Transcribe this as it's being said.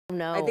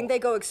No. I think they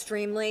go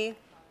extremely,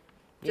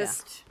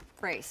 just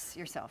brace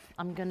yourself.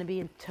 I'm gonna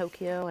be in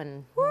Tokyo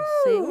and we'll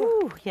see.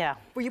 Woo, yeah.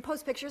 Will you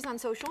post pictures on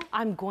social?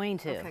 I'm going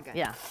to. Okay, good.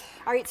 Yeah.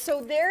 All right,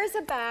 so there's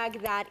a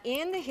bag that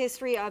in the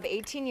history of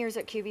 18 years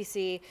at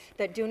QVC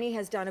that Dooney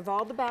has done of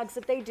all the bags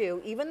that they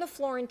do, even the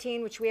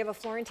Florentine, which we have a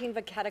Florentine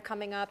Vachetta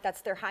coming up, that's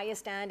their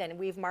highest end and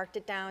we've marked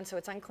it down so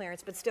it's on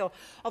clearance, but still,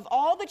 of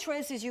all the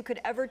choices you could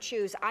ever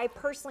choose, I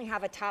personally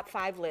have a top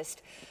 5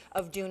 list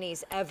of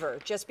Dooneys ever,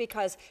 just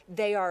because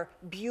they are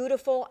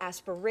beautiful,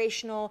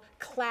 aspirational,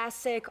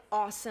 classic,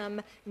 awesome,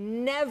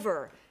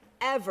 never,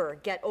 ever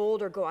get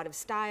old or go out of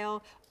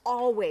style,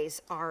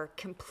 always are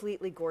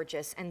completely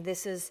gorgeous, and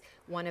this is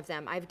one of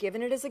them. I've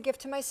given it as a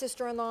gift to my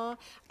sister-in-law.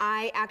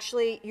 I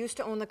actually used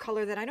to own the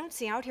color that I don't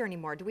see out here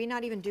anymore. Do we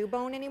not even do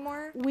bone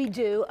anymore? We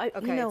do.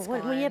 Okay, you know,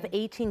 when you have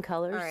 18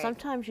 colors, right.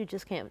 Sometimes you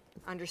just can't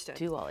Understood.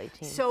 do all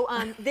 18. So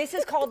this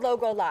is called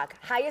Logo Lock.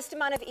 Highest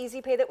amount of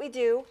easy pay that we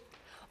do,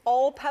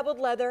 all pebbled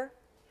leather.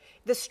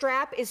 The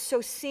strap is so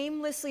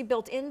seamlessly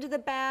built into the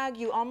bag,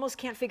 you almost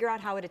can't figure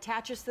out how it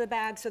attaches to the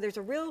bag. So there's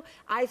a real,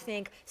 I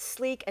think,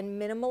 sleek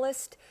and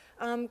minimalist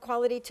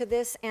quality to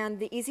this, and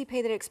the easy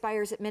pay that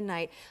expires at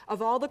midnight.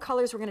 Of all the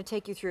colors we're going to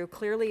take you through,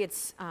 clearly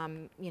it's,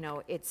 you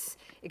know, it's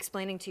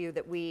explaining to you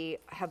that we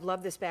have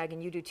loved this bag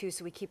and you do too,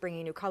 so we keep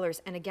bringing new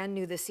colors. And again,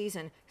 new this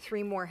season,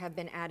 3 more have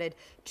been added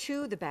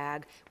to the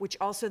bag, which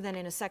also then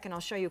in a second I'll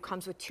show you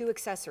comes with 2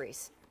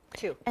 accessories.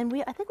 2. And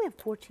I think we have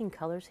 14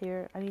 colors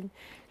here. I mean,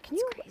 can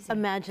you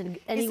imagine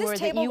anywhere is this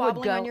table that you would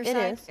wobbling go? On your it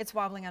side? is. It's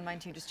wobbling on mine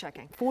too, just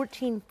checking.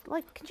 14,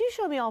 like, could you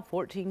show me all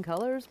 14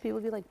 colors? People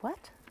would be like,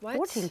 what?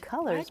 14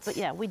 colors, What? but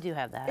yeah, we do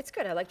have that. It's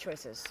good, I like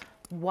choices.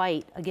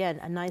 White, again,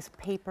 a nice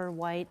paper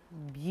white,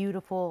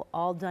 beautiful,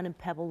 all done in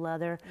pebble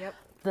leather. Yep.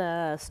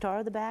 The star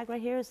of the bag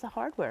right here is the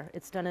hardware.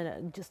 It's done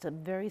in just a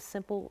very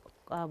simple,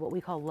 what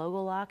we call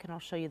logo lock, and I'll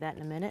show you that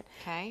in a minute.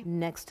 Okay.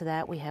 Next to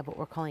that, we have what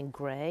we're calling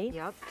gray.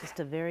 Yep. Just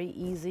a very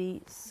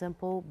easy,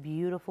 simple,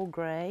 beautiful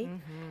gray,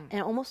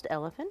 and almost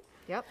elephant.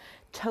 Yep.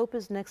 Taupe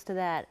is next to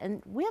that,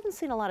 and we haven't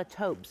seen a lot of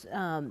taupes.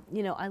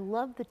 You know, I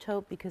love the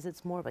taupe because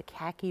it's more of a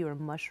khaki or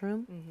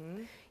mushroom,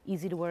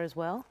 easy to wear as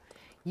well.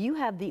 You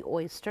have the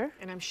oyster.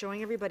 And I'm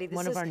showing everybody, this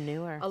one is of our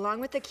newer. Along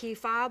with the key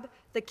fob,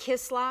 the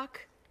kiss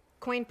lock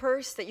coin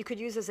purse that you could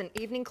use as an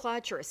evening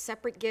clutch or a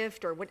separate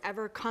gift or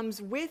whatever,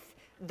 comes with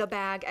the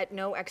bag at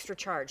no extra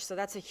charge. So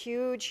that's a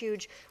huge,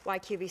 huge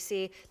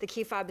YQVC. The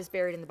key fob is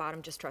buried in the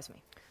bottom, just trust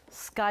me.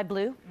 Sky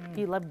blue. If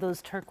you love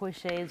those turquoise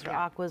shades or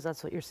aquas,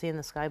 that's what you're seeing,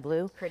 the sky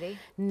blue. Pretty.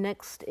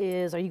 Next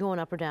is, are you going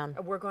up or down?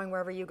 We're going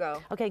wherever you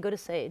go. Okay, go to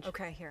sage.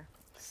 Okay, here.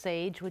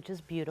 Sage, which is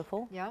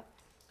beautiful. Yep.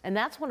 And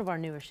that's one of our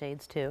newer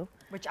shades too.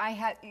 Which I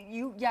had,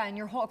 and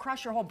your whole,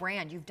 across your whole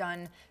brand, you've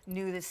done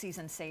new this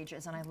season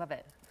sages, and I love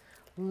it.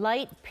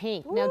 Light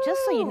pink. Woo! Now,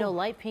 just so you know,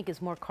 light pink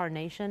is more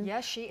carnation.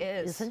 Yes, she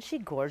is. Isn't she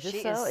gorgeous?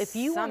 She though? is If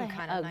you want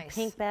a nice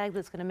pink bag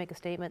that's going to make a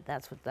statement,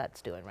 that's what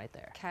that's doing right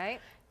there. Okay.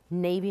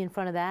 Navy in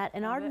front of that,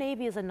 and our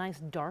navy is a nice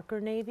darker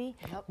navy,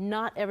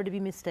 not ever to be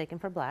mistaken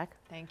for black.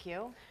 Thank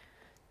you.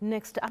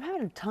 Next, I'm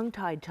having a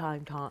tongue-tied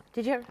time talk.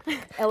 Did you hear?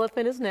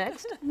 Elephant is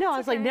next. No, I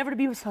was like, never to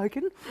be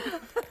mistaken.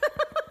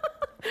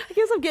 I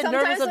guess I'm getting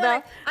nervous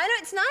about. I know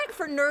it's not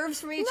for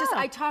nerves for me. It's just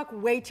I talk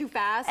way too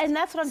fast, and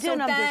that's what I'm doing.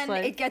 So I'm then just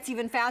like, it gets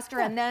even faster,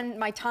 and then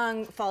my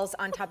tongue falls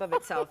on top of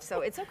itself.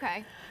 So it's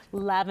okay.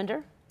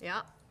 Lavender.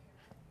 Yeah.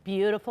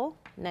 Beautiful.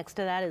 Next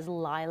to that is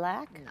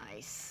lilac.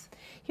 Nice.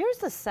 Here's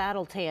the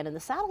saddle tan, and the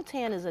saddle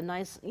tan is a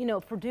nice, you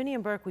know, for Dooney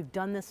and Bourke, we've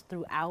done this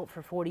throughout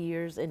for 40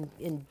 years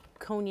in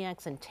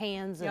cognacs and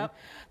tans, and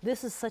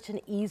this is such an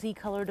easy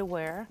color to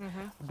wear.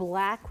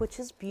 Black, which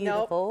is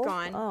beautiful. Nope,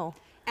 gone. Oh.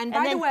 And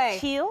by the way,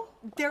 teal?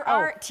 There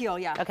are teal,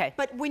 yeah. Okay.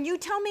 But when you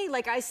tell me,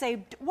 like I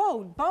say,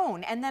 whoa,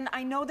 bone, and then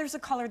I know there's a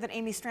color that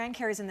Amy Strand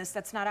carries in this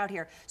that's not out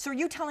here. So are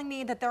you telling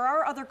me that there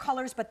are other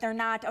colors, but they're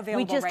not available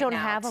right now? We just don't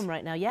have them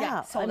right now.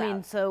 Yeah. sold I mean,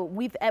 out. so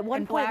we've at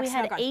one point we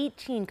had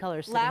 18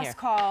 colors sitting here. Last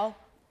call.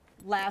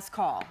 Last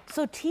call.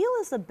 So teal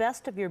is the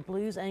best of your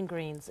blues and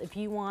greens. If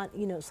you want,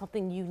 you know,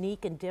 something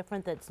unique and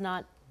different that's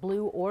not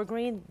blue or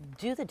green,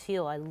 do the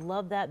teal. I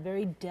love that,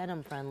 very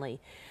denim friendly.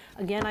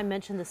 Again, I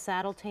mentioned the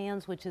saddle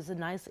tans, which is a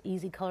nice,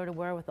 easy color to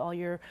wear with all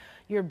your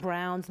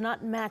browns.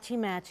 Not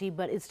matchy-matchy,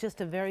 but it's just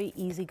a very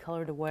easy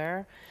color to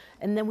wear.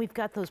 And then we've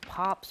got those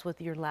pops with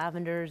your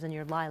lavenders and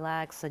your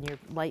lilacs and your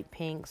light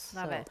pinks.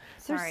 Love it.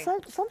 There's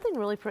something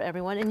really for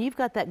everyone. And you've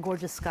got that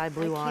gorgeous sky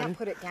blue on. I can't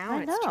put it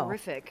down. It's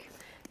terrific.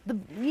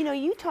 You know,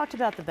 you talked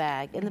about the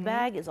bag, and the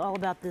bag is all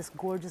about this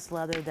gorgeous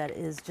leather that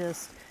is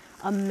just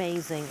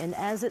amazing. And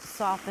as it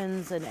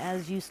softens and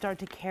as you start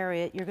to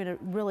carry it, you're going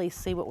to really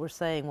see what we're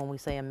saying when we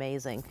say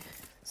amazing.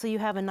 So you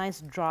have a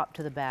nice drop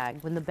to the bag.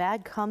 When the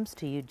bag comes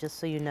to you, just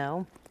so you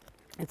know,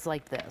 it's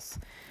like this.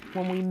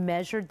 When we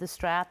measured the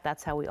strap,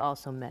 that's how we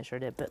also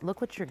measured it. But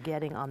look what you're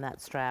getting on that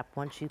strap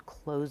once you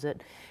close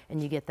it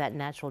and you get that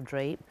natural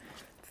drape.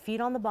 Feet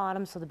on the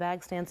bottom so the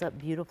bag stands up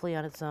beautifully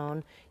on its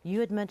own.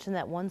 You had mentioned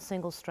that one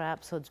single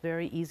strap, so it's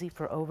very easy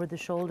for over the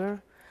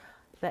shoulder.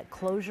 That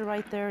closure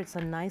right there, it's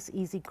a nice,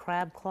 easy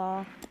crab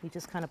claw. You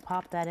just kind of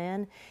pop that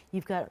in.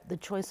 You've got the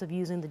choice of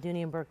using the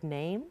Dooney and Bourke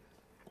name,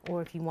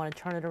 or if you want to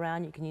turn it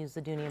around, you can use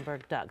the Dooney and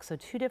Bourke duck. So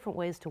 2 different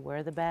ways to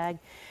wear the bag.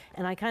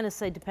 And I kind of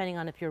say, depending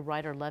on if you're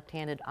right or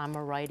left-handed, I'm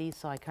a righty,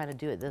 so I kind of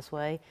do it this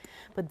way.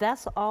 But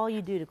that's all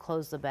you do to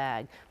close the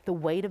bag. The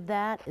weight of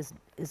that is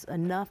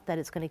enough that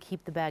it's going to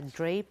keep the bag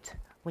draped.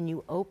 When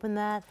you open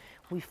that,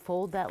 we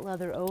fold that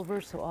leather over,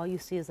 so all you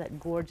see is that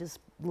gorgeous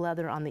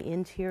leather on the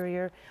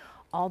interior.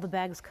 All the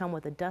bags come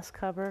with a dust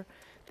cover.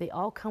 They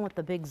all come with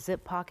a big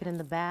zip pocket in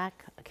the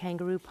back, a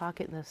kangaroo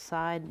pocket in the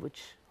side,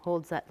 which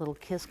holds that little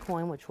kiss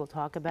coin, which we'll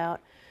talk about.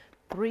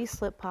 3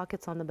 slip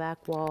pockets on the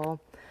back wall,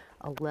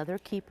 a leather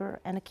keeper,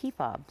 and a key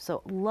fob.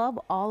 So love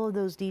all of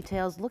those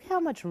details. Look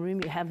how much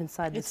room you have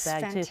inside this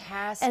bag too. It's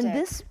fantastic. And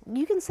this,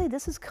 you can say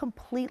this is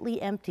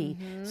completely empty.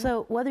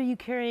 So whether you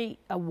carry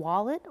a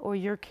wallet or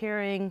you're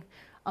carrying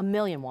a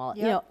million wallet,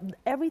 you know,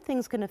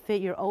 everything's gonna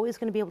fit. You're always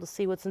gonna be able to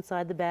see what's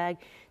inside the bag.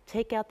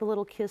 Take out the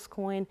little kiss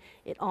coin.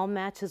 It all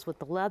matches with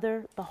the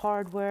leather, the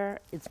hardware.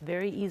 It's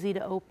very easy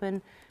to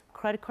open.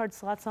 Credit card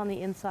slots on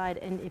the inside,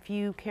 and if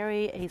you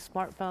carry a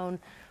smartphone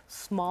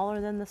smaller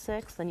than the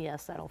 6, then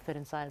yes, that'll fit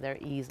inside of there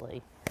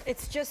easily.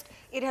 It's just,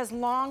 it has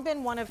long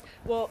been one of,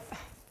 well,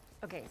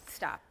 okay,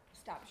 stop,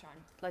 Shawn.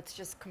 Let's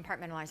just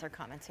compartmentalize our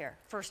comments here.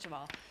 First of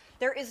all,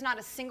 there is not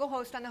a single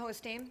host on the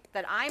host team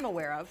that I'm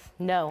aware of.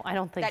 No, I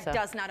don't think so. That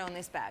does not own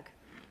this bag.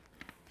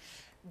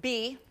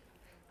 B,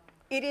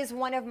 it is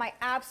one of my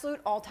absolute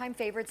all-time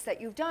favorites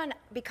that you've done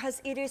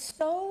because it is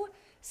so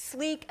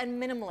sleek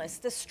and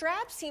minimalist. The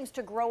strap seems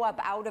to grow up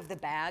out of the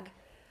bag.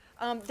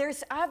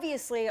 There's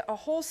obviously a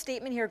whole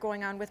statement here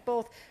going on with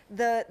both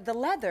the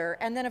leather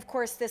and then of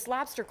course this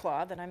lobster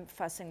claw that I'm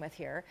fussing with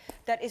here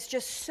that is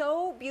just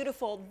so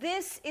beautiful.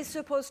 This is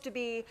supposed to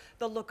be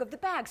the look of the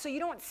bag. So you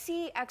don't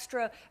see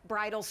extra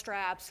bridle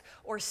straps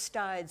or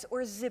studs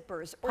or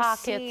zippers or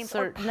Pockets seams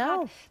or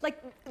no.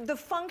 Like the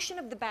function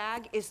of the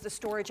bag is the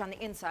storage on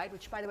the inside,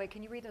 which by the way,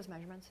 can you read those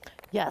measurements?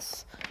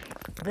 Yes.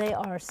 They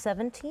are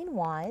 17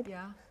 wide,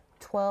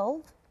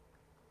 12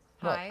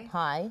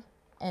 high,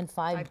 and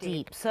 5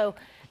 deep. So,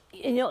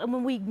 you know, and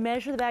when we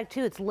measure the bag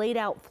too, it's laid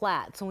out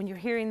flat. So when you're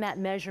hearing that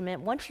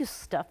measurement, once you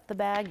stuff the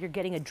bag, you're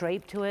getting a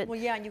drape to it. Well,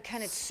 yeah, and you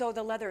can, it's so,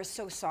 the leather is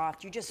so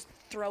soft. You just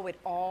throw it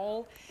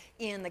all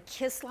in. The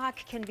kiss lock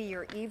can be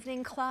your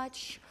evening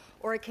clutch,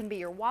 or it can be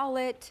your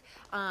wallet,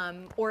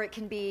 or it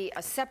can be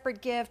a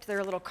separate gift. There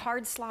are little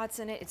card slots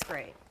in it. It's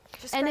great.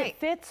 Just and great. it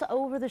fits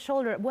over the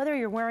shoulder, whether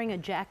you're wearing a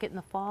jacket in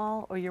the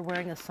fall or you're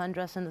wearing a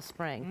sundress in the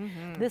spring.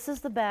 This is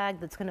the bag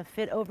that's going to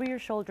fit over your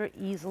shoulder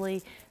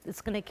easily.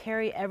 It's going to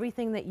carry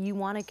everything that you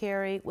want to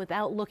carry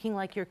without looking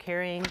like you're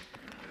carrying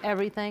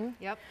everything.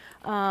 Yep.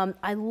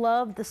 I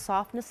love the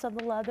softness of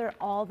the leather.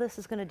 All this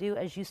is going to do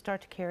as you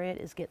start to carry it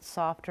is get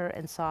softer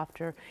and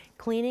softer.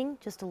 Cleaning,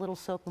 just a little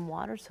soap and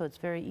water, so it's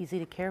very easy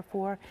to care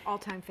for.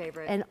 All-time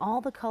favorite. And all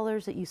the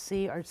colors that you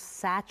see are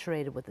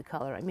saturated with the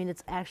color. I mean,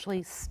 it's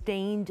actually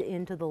stained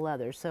into the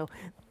leather. So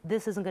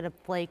this isn't going to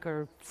flake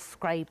or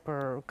scrape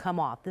or come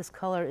off. This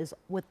color is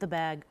with the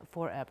bag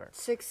forever.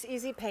 6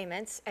 easy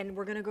payments, and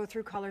we're going to go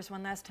through colors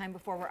one last time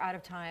before we're out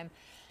of time.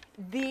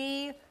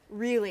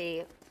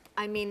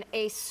 I mean,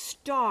 a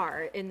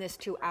star in this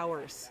 2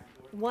 hours.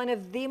 One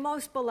of the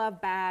most beloved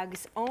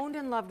bags, owned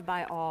and loved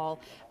by all.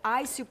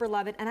 I super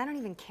love it, and I don't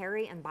even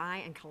carry and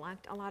buy and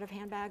collect a lot of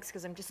handbags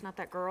because I'm just not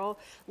that girl.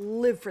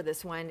 Live for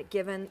this one,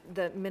 given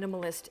the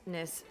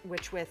minimalistness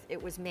which with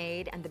it was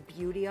made and the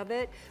beauty of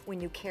it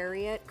when you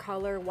carry it.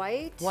 Color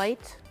white.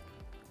 White,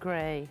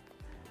 gray,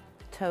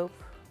 taupe,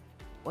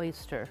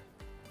 oyster,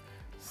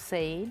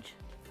 sage,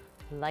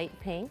 light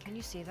pink. Can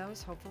you see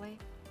those, hopefully?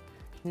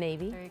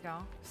 Navy. There you go.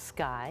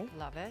 Sky.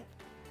 Love it.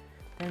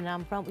 Then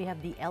on front we have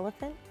the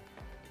elephant,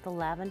 the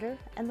lavender,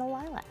 and the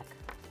lilac.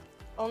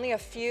 Only a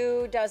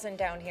few dozen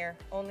down here.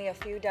 Only a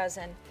few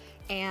dozen.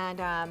 And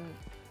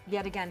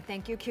yet again,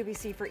 thank you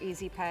QVC for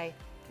Easy Pay.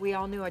 We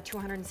all knew a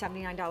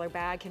 $279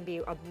 bag can be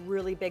a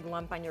really big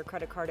lump on your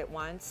credit card at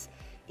once.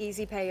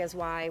 Easy Pay is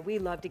why we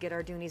love to get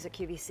our Dooneys at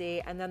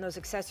QVC. And then those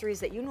accessories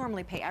that you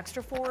normally pay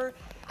extra for,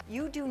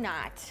 you do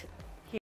not.